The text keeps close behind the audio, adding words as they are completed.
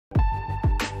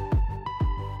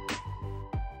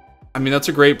I mean, that's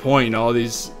a great point. You know, all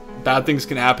these bad things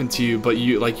can happen to you, but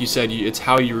you, like you said, it's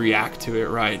how you react to it,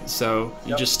 right? So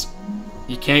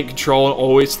you can't control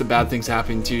always the bad things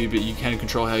happening to you, but you can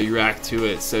control how you react to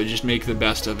it. So just make the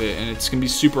best of it, and it's gonna be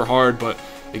super hard. But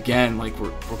again, like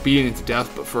we're beating it to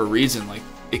death, but for a reason. Like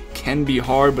it can be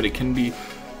hard, but it can be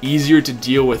easier to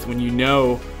deal with when you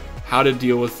know how to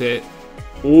deal with it,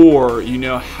 or you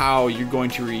know how you're going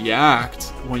to react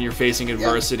when you're facing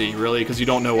adversity, really, because you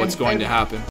don't know what's going to happen.